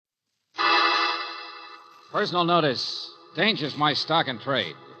Personal notice. Danger's my stock and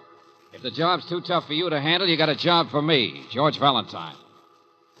trade. If the job's too tough for you to handle, you got a job for me, George Valentine.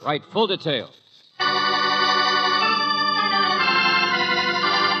 Write full details.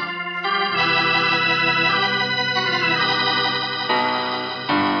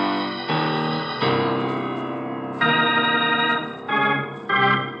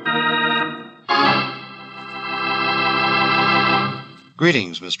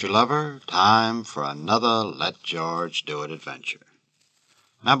 Greetings, Mr. Lover. Time for another Let George Do It adventure.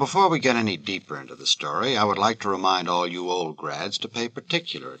 Now, before we get any deeper into the story, I would like to remind all you old grads to pay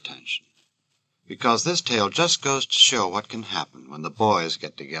particular attention, because this tale just goes to show what can happen when the boys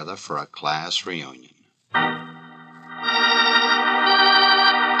get together for a class reunion.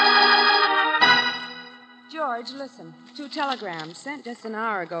 George, listen. 2 telegrams sent just an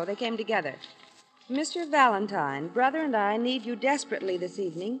hour ago. They came together. Mr. Valentine, brother and I need you desperately this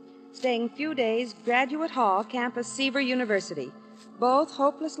evening, staying few days, Graduate Hall, campus Seaver University. Both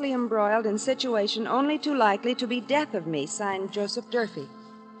hopelessly embroiled in situation only too likely to be death of me, signed Joseph Durfee.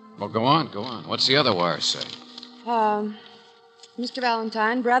 Well, go on. What's the other wire say? Mr.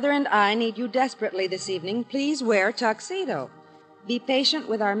 Valentine, brother and I need you desperately this evening. Please wear tuxedo. Be patient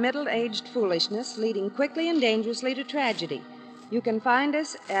with our middle-aged foolishness, leading quickly and dangerously to tragedy. You can find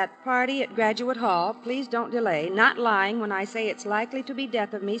us at party at Graduate Hall. Please don't delay. Not lying when I say it's likely to be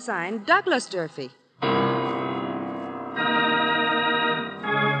death of me, signed Douglas Durfee.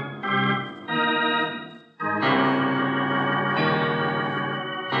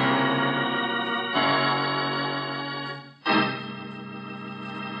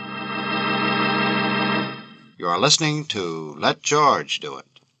 You are listening to Let George Do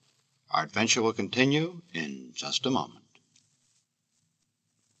It. Our adventure will continue in just a moment.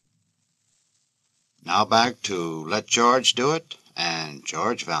 Now back to Let George Do It and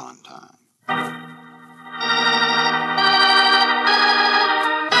George Valentine.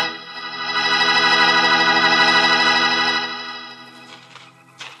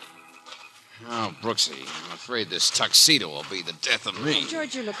 Oh, Brooksy, I'm afraid this tuxedo will be the death of me.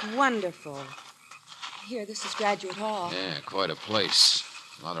 George, you look wonderful. Here, this is Graduate Hall. Yeah, quite a place.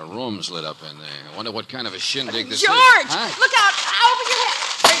 A lot of rooms lit up in there. I wonder what kind of a shindig this George! is. Huh? Look out! Over your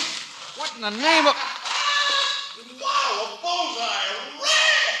head! Hey, what in the name of... Wow, a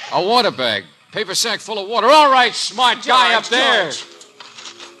bullseye! A water bag. Paper sack full of water. All right, smart guy up there. George.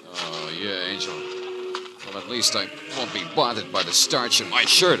 Oh, yeah, Angel. Well, at least I won't be bothered by the starch in my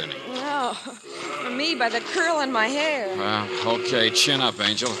shirt any. Well, for me, by the curl in my hair. Well, okay, chin up,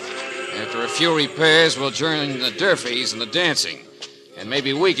 Angel. After a few repairs, we'll join the Durfees in the dancing. And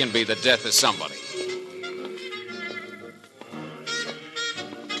maybe we can be the death of somebody.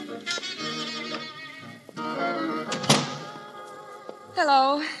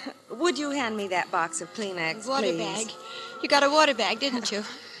 Hello. Would you hand me that box of Kleenex, Water please? bag. You got a water bag, didn't you?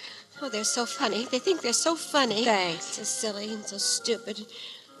 Oh, they're so funny. They think they're so funny. Thanks. So silly and so stupid.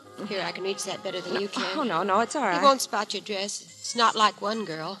 Here, I can reach that better than you can. Oh, no, it's all right. You won't spot your dress. It's not like one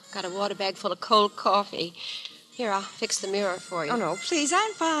girl. Got a water bag full of cold coffee. Here, I'll fix the mirror for you. Oh, no, please,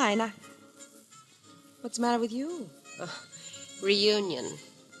 I'm fine. What's the matter with you? Reunion.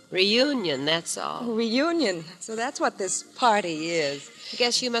 Reunion, that's all. Reunion. So that's what this party is. I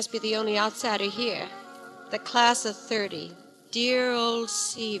guess you must be the only outsider here. The class of 30. Dear old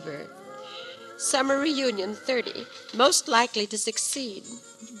Seaver. Summer reunion 30. Most likely to succeed.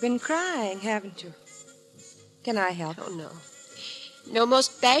 You've been crying, haven't you? Can I help? Oh, no. No,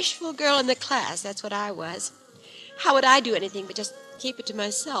 most bashful girl in the class. That's what I was. How would I do anything but just keep it to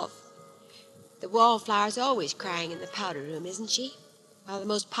myself? The wallflower's always crying in the powder room, isn't she? While the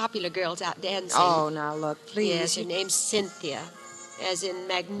most popular girl's out dancing. Oh, now, look, please. Yes, her name's Cynthia. As in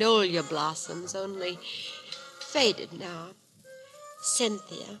magnolia blossoms, only faded now.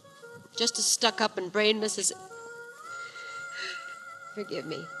 Cynthia. Just as stuck-up and brainless as... Forgive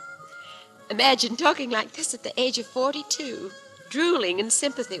me. Imagine talking like this at the age of 42, drooling in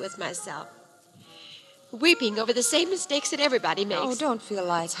sympathy with myself, weeping over the same mistakes that everybody makes. Oh, don't feel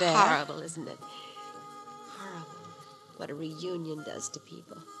like it's that. horrible, isn't it? Horrible. What a reunion does to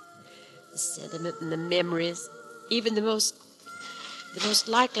people. The sentiment and the memories, even the most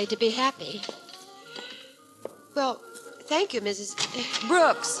likely to be happy. Well, thank you, Mrs.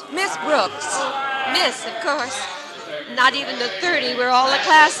 Brooks. Miss Brooks. Oh, Miss, of course. Not even the 30 we're all a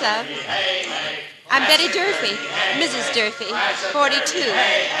class of. I'm Betty Durfee, Mrs. Durfee, 42.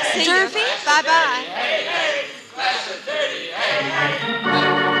 See Durfee? You. Bye-bye. Class of 30,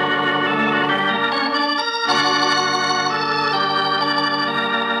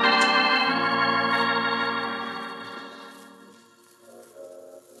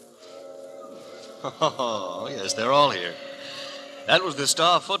 Oh, yes, they're all here. That was the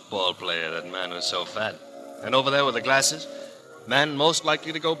star football player, that man was so fat. And over there with the glasses, man most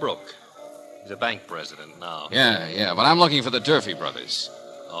likely to go broke. He's a bank president now. Yeah, but I'm looking for the Durfee brothers.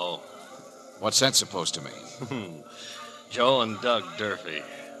 Oh. What's that supposed to mean? Joe and Doug Durfee.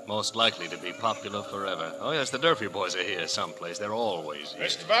 Most likely to be popular forever. Oh, yes, the Durfee boys are here someplace. They're always here.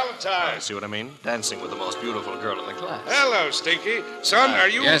 Mr. Valentine. See what I mean? Dancing with the most beautiful girl in the class. Hello, Stinky. Son, are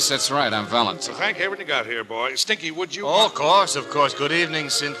you... Yes, that's right. I'm Valentine. Well, thank heaven you got here, boy. Stinky, would you... Oh, of course. Good evening,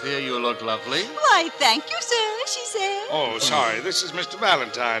 Cynthia. You look lovely. Why, thank you, sir, she said. Oh, sorry. This is Mr.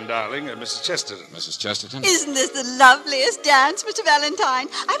 Valentine, darling, and Mrs. Chesterton. Mrs. Chesterton? Isn't this the loveliest dance, Mr. Valentine?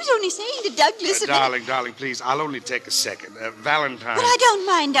 I was only saying to Douglas... Darling, please, I'll only take a second. Valentine... But I don't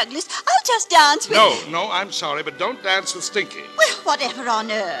mind, Douglas. I'll just dance with... No, I'm sorry, but don't dance with Stinky. Well, whatever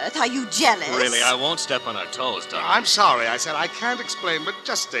on earth? Are you jealous? Really, I won't step on her toes, darling. I'm sorry, I said I can't explain, but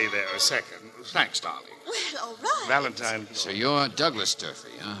just stay there a second. Thanks, darling. Well, all right. Valentine... So you're Douglas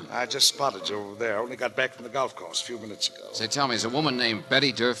Durfee, huh? I just spotted you over there. Only got back from the golf course a few minutes ago. Say, tell me, is a woman named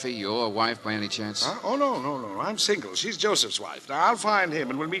Betty Durfee your wife by any chance? Huh? Oh, no. I'm single. She's Joseph's wife. Now, I'll find him,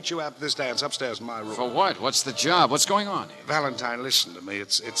 and we'll meet you after this dance upstairs in my room. For what? What's the job? What's going on here? Valentine, listen to me.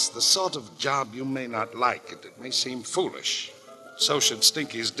 It's the sort of job you may not like. It may seem foolish. So should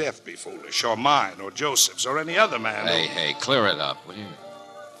Stinky's death be foolish, or mine, or Joseph's, or any other man. Hey, clear it up, will you?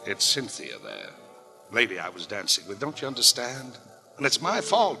 It's Cynthia there. Lady I was dancing with, don't you understand? And it's my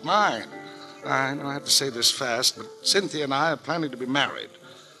fault, mine. I know I have to say this fast, but Cynthia and I are planning to be married.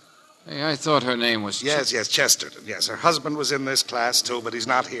 Hey, I thought her name was... Yes, Chesterton. Yes, her husband was in this class, too, but he's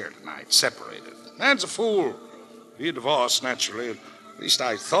not here tonight, separated. Man's a fool. He divorced, naturally. At least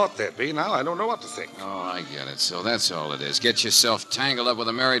I thought there'd be. Now I don't know what to think. Oh, I get it. So that's all it is. Get yourself tangled up with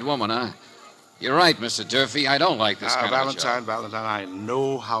a married woman, huh? You're right, Mr. Durfee. I don't like this kind of a job. Valentine, I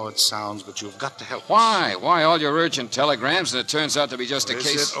know how it sounds, but you've got to help us. Why? Why all your urgent telegrams, and it turns out to be just a case...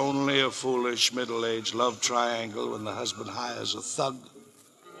 Is it only a foolish middle-aged love triangle when the husband hires a thug?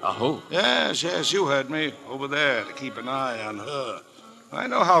 A who? Yes, you heard me. Over there to keep an eye on her. I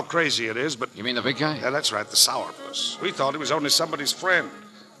know how crazy it is, but... You mean the big guy? Yeah, that's right, the sourpuss. We thought he was only somebody's friend.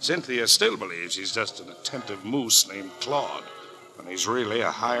 Cynthia still believes he's just an attentive moose named Claude. And he's really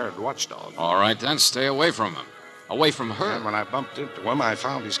a hired watchdog. All right, then, stay away from him. Away from her. And when I bumped into him, I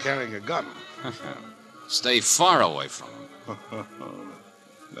found he's carrying a gun. Stay far away from him.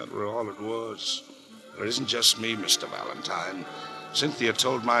 That were all it was. It isn't just me, Mr. Valentine. Cynthia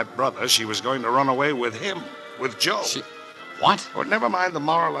told my brother she was going to run away with him, with Joe. What? Well, never mind the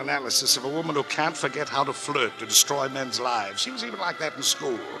moral analysis of a woman who can't forget how to flirt to destroy men's lives. She was even like that in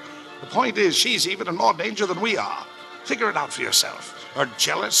school. The point is, she's even in more danger than we are. Figure it out for yourself. Her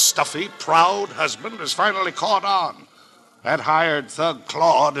jealous, stuffy, proud husband has finally caught on. That hired thug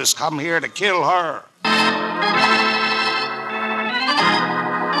Claude has come here to kill her.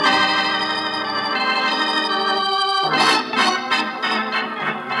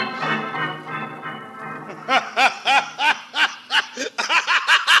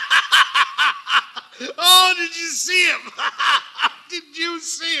 Oh, did you see him? Did you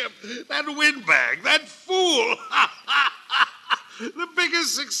see him? That windbag, that fool. The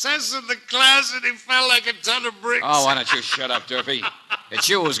biggest success in the class, and he fell like a ton of bricks. Oh, why don't you shut up, Durfee? It's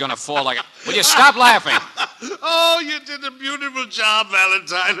you who's going to fall like a... Will you stop laughing? Oh, you did a beautiful job,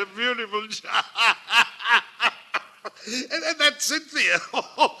 Valentine, a beautiful job. And that Cynthia.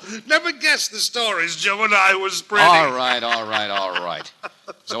 Oh, never guessed the stories Joe and I was spreading. All right.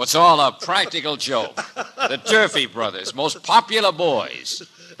 So it's all a practical joke. The Durfee brothers, most popular boys.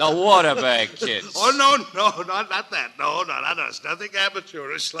 The waterbag kids. Oh, no, not that. No, not us. Nothing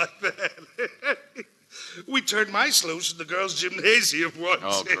amateurish like that. We turned mice loose in the girls' gymnasium once.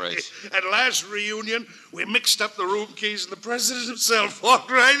 Oh, great. At last reunion, we mixed up the room keys, and the president himself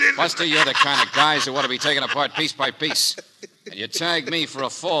walked right in. Buster, you're the kind of guys who want to be taken apart piece by piece. And you tagged me for a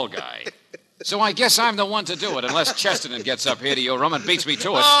fall guy. So I guess I'm the one to do it, unless Chesterton gets up here to your room and beats me to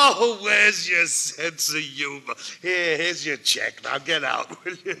it. Oh, where's your sense of humor? Here's your check. Now get out,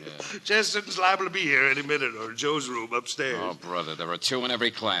 will you? Yeah. Chesterton's liable to be here any minute, or Joe's room upstairs. Oh, brother, there are 2 in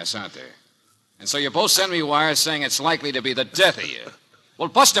every class, aren't there? And so you both send me wires saying it's likely to be the death of you. Well,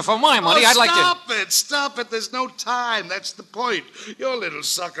 Buster, for my money, I'd like to... Stop it. There's no time. That's the point. Your little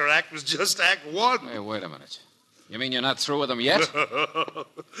sucker act was just act 1. Hey, wait a minute. You mean you're not through with them yet?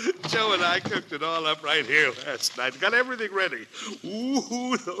 Joe and I cooked it all up right here last night. Got everything ready.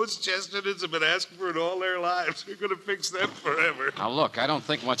 Ooh, those Chestertons have been asking for it all their lives. We're going to fix them forever. Now, look, I don't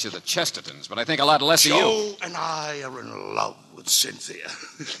think much of the Chestertons, but I think a lot less of you. Joe and I are in love with Cynthia.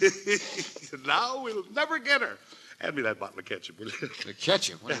 Now we'll never get her. Hand me that bottle of ketchup, will you? The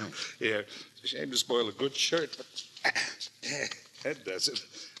ketchup? What do you mean? Here. It's a shame to spoil a good shirt, but that does it.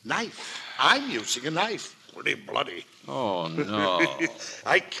 Knife. I'm using a knife. Pretty bloody. Oh, no.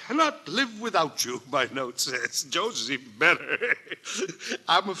 I cannot live without you, my note says. Joe's is even better.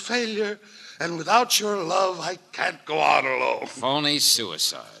 I'm a failure, and without your love, I can't go on alone. Phony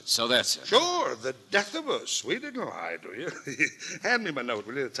suicide. So that's it. Sure, the death of us. We didn't lie, do you? Hand me my note,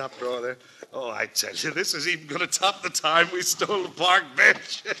 will you? The top drawer there. Oh, I tell you, this is even going to top the time we stole the park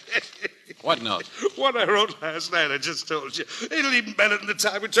bench. What note? What I wrote last night, I just told you. It'll even better than the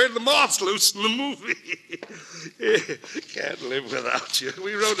time we turned the moths loose in the movie. Can't live without you.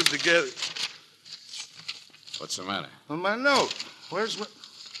 We wrote it together. What's the matter? Well, my note. Where's my...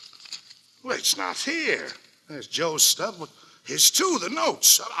 Well, it's not here. There's Joe's stuff, but his too, the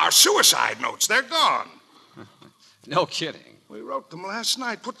notes. Our suicide notes. They're gone. No kidding. We wrote them last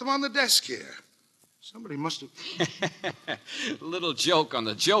night, put them on the desk here. Somebody must have... Little joke on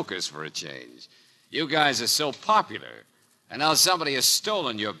the jokers for a change. You guys are so popular. And now somebody has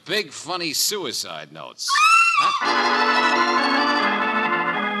stolen your big, funny suicide notes.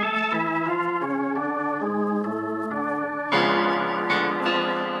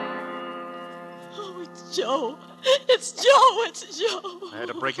 Oh, it's Joe. It's Joe. It's Joe. I had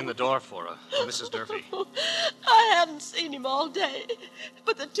to break in the door for her, Mrs. Durfee. I hadn't seen him all day,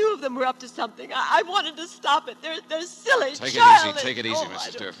 but the two of them were up to something. I wanted to stop it. They're silly, Take childish. it easy, Oh,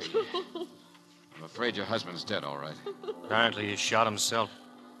 Mrs. Durfee. I'm afraid your husband's dead, all right. Apparently he shot himself.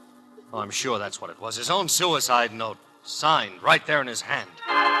 Oh, I'm sure that's what it was. His own suicide note, signed right there in his hand.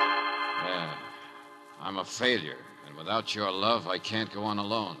 Yeah. I'm a failure, and without your love, I can't go on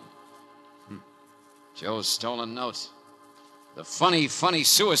alone. Joe's stolen note. The funny, funny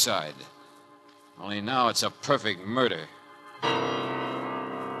suicide. Only now it's a perfect murder.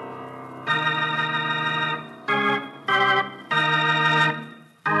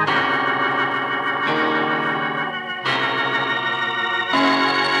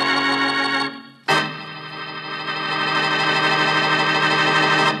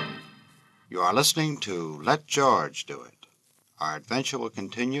 You are listening to Let George Do It. Our adventure will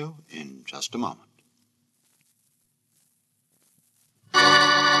continue in just a moment.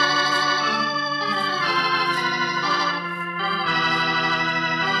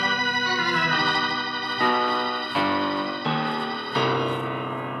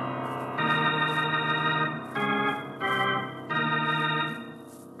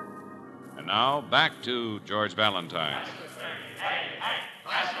 And now, back to George Valentine.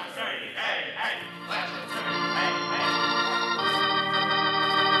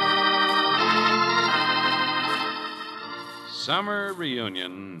 Summer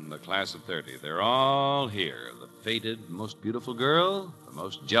reunion, the class of 30. They're all here. The fated, most beautiful girl, the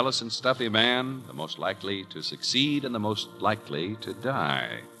most jealous and stuffy man, the most likely to succeed and the most likely to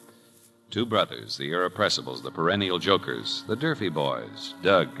die. Two brothers, the irrepressibles, the perennial jokers, the Durfee boys,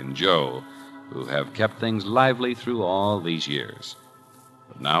 Doug and Joe, who have kept things lively through all these years.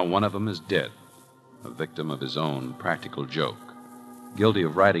 But now one of them is dead, a victim of his own practical joke, guilty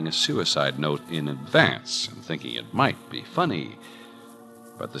of writing a suicide note in advance and thinking it might be funny.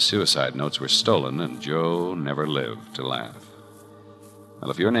 But the suicide notes were stolen, and Joe never lived to laugh.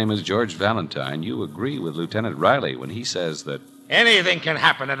 Well, if your name is George Valentine, you agree with Lieutenant Riley when he says that anything can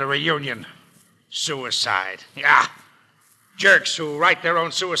happen at a reunion. Suicide. Yeah. Jerks who write their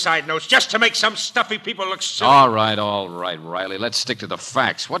own suicide notes just to make some stuffy people look silly. All right, Riley. Let's stick to the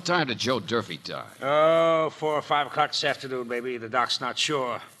facts. What time did Joe Durfee die? Oh, 4 or 5 o'clock this afternoon, maybe. The doc's not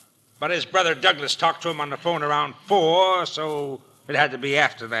sure. But his brother Douglas talked to him on the phone around 4, so it had to be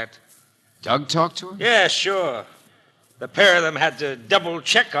after that. Doug talked to him? Yeah, sure. The pair of them had to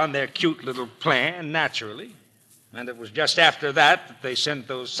double-check on their cute little plan, naturally. And it was just after that they sent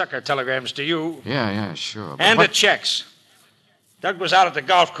those sucker telegrams to you. Yeah, sure. And the checks. Doug was out at the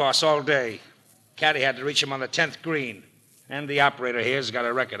golf course all day. Caddy had to reach him on the 10th green. And the operator here's got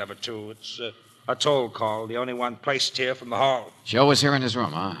a record of it, too. It's a toll call, the only one placed here from the hall. Joe was here in his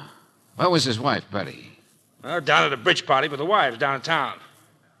room, huh? Where was his wife, Betty? Well, down at a bridge party with the wives downtown.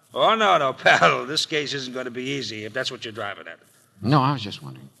 Oh, no, pal. This case isn't going to be easy, if that's what you're driving at. No, I was just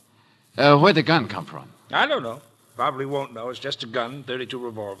wondering. Where'd the gun come from? I don't know. Probably won't know. It's just a gun, .32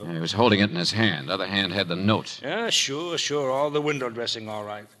 revolver. Yeah, he was holding it in his hand. The other hand had the note. Yeah, sure. All the window dressing, all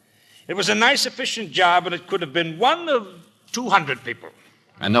right. It was a nice, efficient job, and it could have been one of 200 people.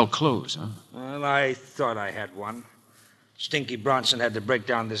 And no clues, huh? Well, I thought I had one. Stinky Bronson had to break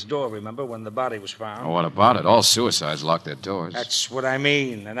down this door, remember, when the body was found? Oh, what about it? All suicides lock their doors. That's what I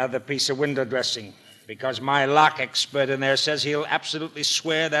mean. Another piece of window dressing. because my lock expert in there says he'll absolutely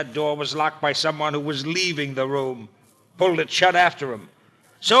swear that door was locked by someone who was leaving the room, pulled it shut after him.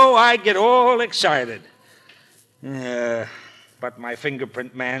 So I get all excited. But my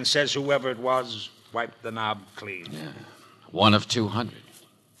fingerprint man says whoever it was wiped the knob clean. Yeah. One of 200.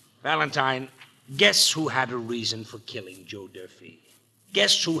 Valentine, guess who had a reason for killing Joe Durfee?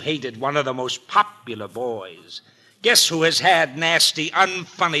 Guess who hated one of the most popular boys? Guess who has had nasty,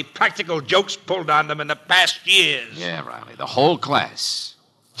 unfunny, practical jokes pulled on them in the past years? Yeah, Riley, the whole class.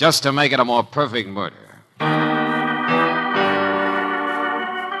 Just to make it a more perfect murder.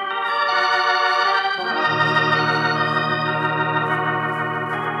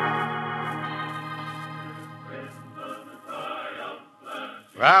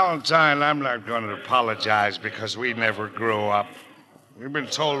 Valentine, I'm not going to apologize because we never grew up. We've been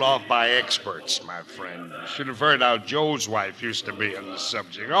told off by experts, my friend. You should have heard how Joe's wife used to be on the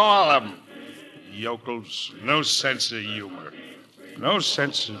subject. All of them. Yokels, no sense of humor. No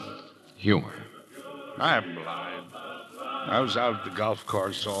sense of... Humor. I'm blind. I was out at the golf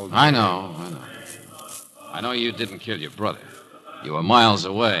course all day. I know. I know you didn't kill your brother. You were miles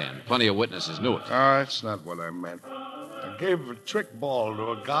away, and plenty of witnesses knew it. Oh, that's not what I meant. I gave a trick ball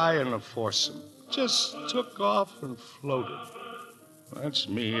to a guy in a foursome. Just took off and floated. That's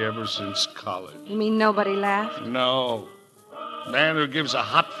me ever since college. You mean nobody laughed? No. Man who gives a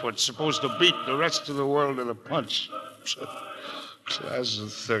hot foot's supposed to beat the rest of the world in a punch. Class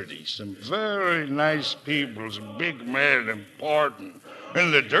of 30. Some very nice people, some big men, important.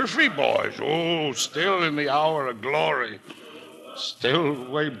 And the Durfee boys, oh, still in the hour of glory.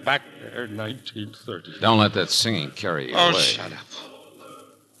 Still way back there, 1930. Don't let that singing carry you away. Oh, shut up.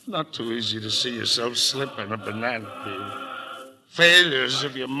 Not too easy to see yourself slip in a banana peel. Failures,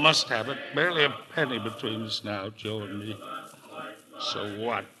 if you must have it. Barely a penny between us now, Joe and me. So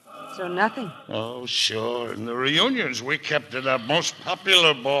what? So nothing. Oh, sure. In the reunions, we kept it up. Most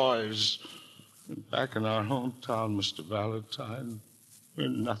popular boys. And back in our hometown, Mr. Valentine, we're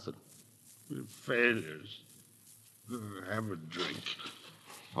nothing. We're failures. Have a drink.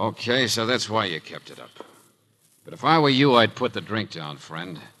 Okay, so that's why you kept it up. But if I were you, I'd put the drink down,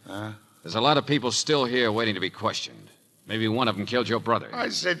 friend. There's a lot of people still here waiting to be questioned. Maybe one of them killed your brother. I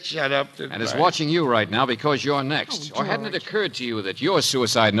said shut up, didn't And is I? watching you right now because you're next. Oh, or hadn't it George. occurred to you that your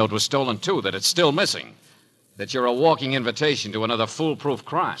suicide note was stolen, too, that it's still missing? That you're a walking invitation to another foolproof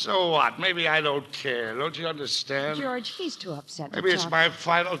crime? So what? Maybe I don't care. Don't you understand? George, he's too upset to Maybe it's talk. my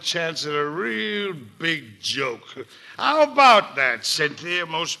final chance at a real big joke. How about that, Cynthia?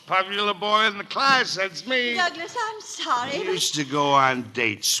 Most popular boy in the class. That's me. Douglas, I'm sorry. He used to go on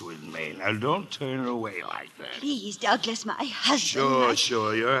dates with me. Now, don't turn away like that. Please, Douglas, my husband.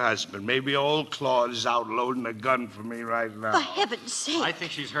 Sure, your husband. Maybe old Claude is out loading a gun for me right now. For heaven's sake. I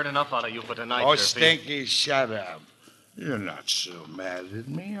think she's heard enough out of you for tonight, Oh, Durfee. Stinky, shut up. You're not so mad at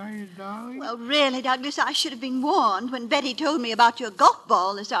me, are you, darling? Well, really, Douglas, I should have been warned when Betty told me about your golf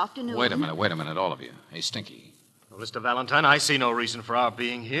ball this afternoon. Wait a minute, all of you. Hey, Stinky. Well, Mr. Valentine, I see no reason for our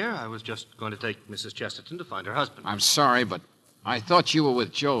being here. I was just going to take Mrs. Chesterton to find her husband. I'm sorry, but I thought you were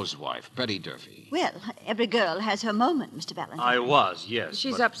with Joe's wife, Betty Durfee. Well, every girl has her moment, Mr. Valentine. I was, yes.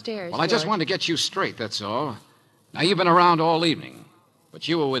 She's but upstairs. Well, I just George. wanted to get you straight, that's all. Now, you've been around all evening, but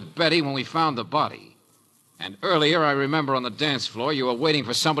you were with Betty when we found the body. And earlier, I remember on the dance floor, you were waiting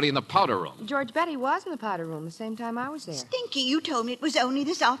for somebody in the powder room. George, Betty was in the powder room the same time I was there. Stinky, you told me it was only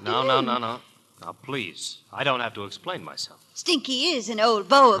this afternoon. No. Now, please. I don't have to explain myself. Stinky is an old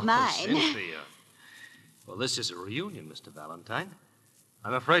beau of mine. Cynthia. Well, this is a reunion, Mr. Valentine.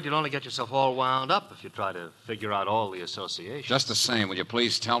 I'm afraid you'll only get yourself all wound up if you try to figure out all the associations. Just the same, will you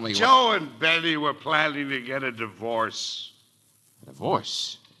please tell me Joe and Betty were planning to get a divorce.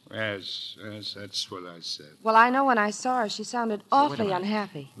 Divorce? Yes, that's what I said. Well, I know when I saw her, she sounded awfully minute.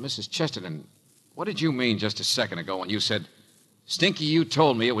 unhappy. Mrs. Chesterton, what did you mean just a second ago when you said, Stinky, you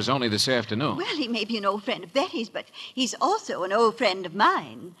told me it was only this afternoon? Well, he may be an old friend of Betty's, but he's also an old friend of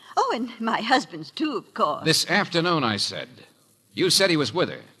mine. Oh, and my husband's, too, of course. This afternoon, I said. You said he was with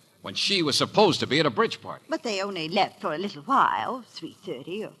her when she was supposed to be at a bridge party. But they only left for a little while,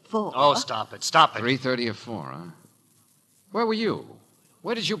 3:30 or 4. Oh, stop it. 3:30 or 4, huh? Where were you?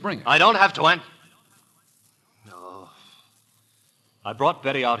 Where did you bring her? I don't have to answer. No. I brought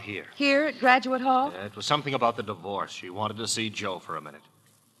Betty out here. Here at Graduate Hall? It was something about the divorce. She wanted to see Joe for a minute.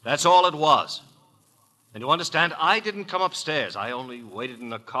 That's all it was. And you understand, I didn't come upstairs. I only waited in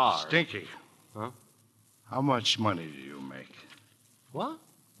the car. Stinky. Huh? How much money do you make? What?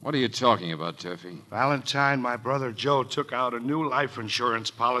 What are you talking about, Turfy? Valentine, my brother Joe took out a new life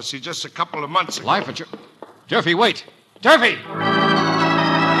insurance policy just a couple of months ago. Life insurance? Turfy, wait! Turfy!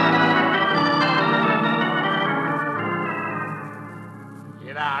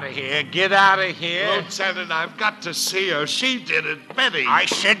 out of here. Get out of here. Lieutenant, I've got to see her. She did it, Betty. I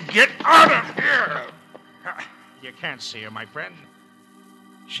said get out of here. You can't see her, my friend.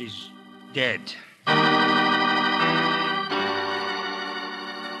 She's dead.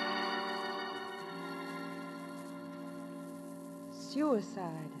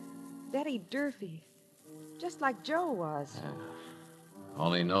 Suicide. Betty Durfee. Just like Joe was.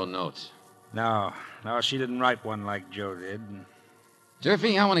 Only no notes. No, she didn't write one like Joe did.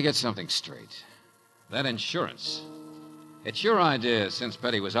 Durfee, I want to get something straight. That insurance. It's your idea, since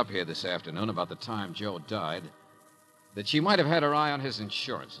Betty was up here this afternoon about the time Joe died, that she might have had her eye on his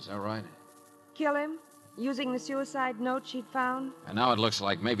insurance. Is that right? Kill him? Using the suicide note she'd found? And now it looks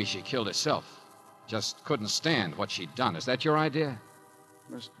like maybe she killed herself. Just couldn't stand what she'd done. Is that your idea?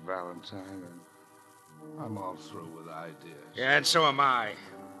 Mr. Valentine, I'm all through with ideas. Yeah, and so am I.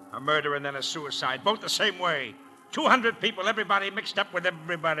 A murder and then a suicide, both the same way. 200 people, everybody mixed up with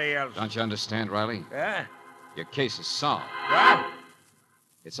everybody else. Don't you understand, Riley? Yeah? Your case is solved. What?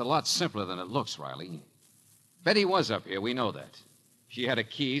 It's a lot simpler than it looks, Riley. Betty was up here, we know that. She had a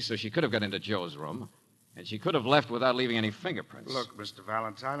key, so she could have got into Joe's room, and she could have left without leaving any fingerprints. Look, Mr.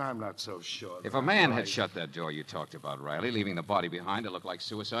 Valentine, I'm not so sure. If a man had shut that door you talked about, Riley, leaving the body behind to look like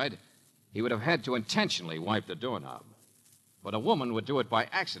suicide, he would have had to intentionally wipe the doorknob. But a woman would do it by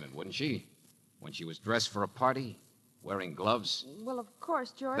accident, wouldn't she? When she was dressed for a party, wearing gloves. Well, of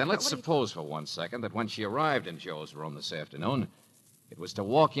course, George. Then but let's what do you- suppose for 1 second that when she arrived in Joe's room this afternoon, it was to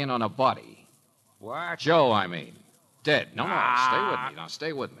walk in on a body. What? Joe, I mean. Dead. No, stay with me. Now,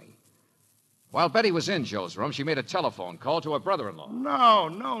 stay with me. While Betty was in Joe's room, she made a telephone call to her brother-in-law.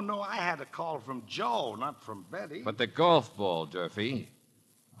 No. I had a call from Joe, not from Betty. But the golf ball, Durfee.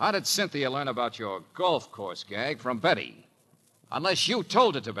 How did Cynthia learn about your golf course gag from Betty? Unless you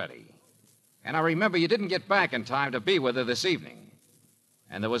told it to Betty. And I remember you didn't get back in time to be with her this evening.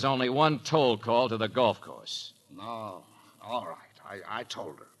 And there was only one toll call to the golf course. No. All right. I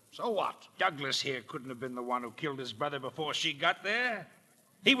told her. So what? Douglas here couldn't have been the one who killed his brother before she got there.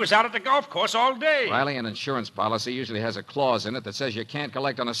 He was out at the golf course all day. Riley, an insurance policy usually has a clause in it that says you can't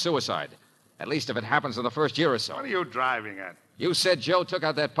collect on a suicide. At least if it happens in the first year or so. What are you driving at? You said Joe took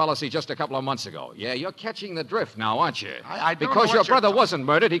out that policy just a couple of months ago. Yeah, you're catching the drift now, aren't you? I don't know Because what your you're brother talking- wasn't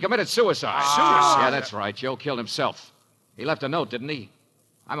murdered, he committed suicide. Suicide? Yeah, that's right. Joe killed himself. He left a note, didn't he?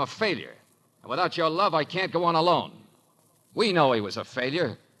 I'm a failure. And without your love, I can't go on alone. We know he was a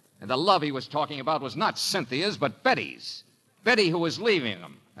failure. And the love he was talking about was not Cynthia's, but Betty's. Betty who was leaving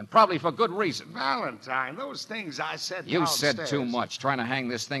him, and probably for good reason. Valentine, those things I said You said downstairs. too much, trying to hang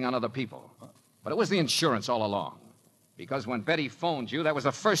this thing on other people. But it was the insurance all along. Because when Betty phoned you, that was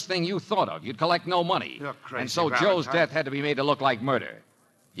the first thing you thought of. You'd collect no money. You're crazy, And so Valentine. Joe's death had to be made to look like murder.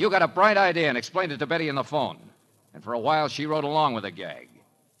 You got a bright idea and explained it to Betty on the phone. And for a while, she rode along with the gag.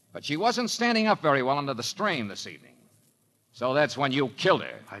 But she wasn't standing up very well under the strain this evening. So that's when you killed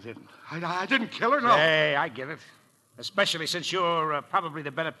her. I didn't. I didn't kill her, no. Hey, I get it. Especially since you're probably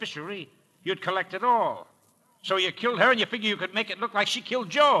the beneficiary. You'd collect it all. So you killed her and you figure you could make it look like she killed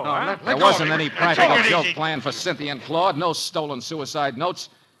Joe, huh? There wasn't any practical joke planned for Cynthia and Claude. No stolen suicide notes.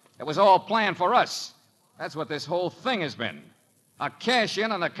 It was all planned for us. That's what this whole thing has been. A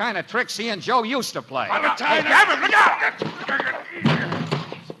cash-in on the kind of tricks he and Joe used to play. Valentine, Look out!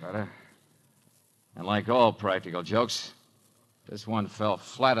 Better. And like all practical jokes, this one fell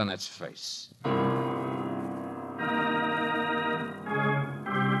flat on its face.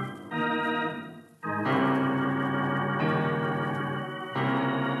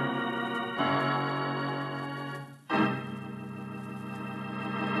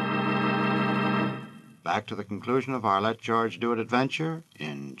 Back to the conclusion of our Let George Do It adventure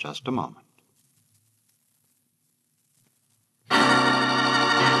in just a moment.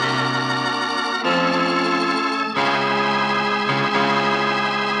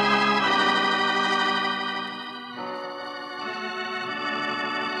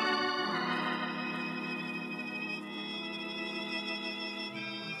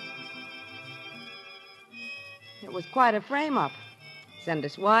 It was quite a frame-up. Send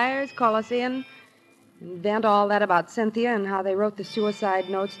us wires, call us in, invent all that about Cynthia and how they wrote the suicide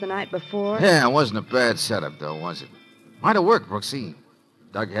notes the night before. Yeah, it wasn't a bad setup, though, was it? Might have worked, Brooksy.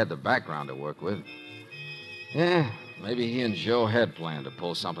 Doug had the background to work with. Yeah, maybe he and Joe had planned to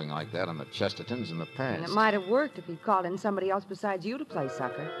pull something like that on the Chestertons in the past. And it might have worked if he'd called in somebody else besides you to play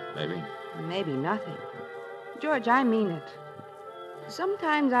sucker. Maybe. Maybe nothing. George, I mean it.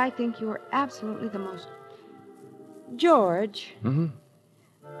 Sometimes I think you're absolutely the most... George, Mm-hmm.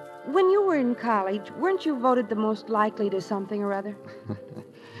 when you were in college, weren't you voted the most likely to something or other?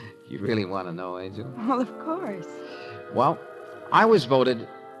 You really want to know, Angel? Well, of course. Well, I was voted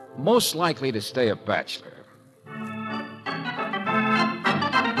most likely to stay a bachelor.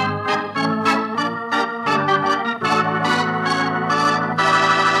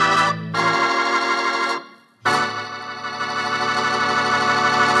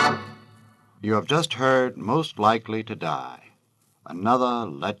 You have just heard Most Likely to Die, another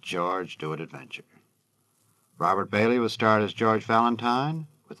Let George Do It adventure. Robert Bailey was starred as George Valentine,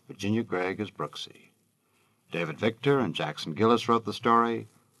 with Virginia Gregg as Brooksy. David Victor and Jackson Gillis wrote the story,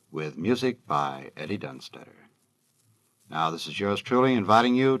 with music by Eddie Dunstetter. Now this is yours truly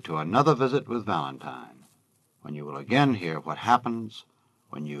inviting you to another visit with Valentine, when you will again hear what happens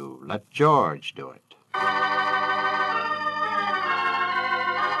when you let George do it.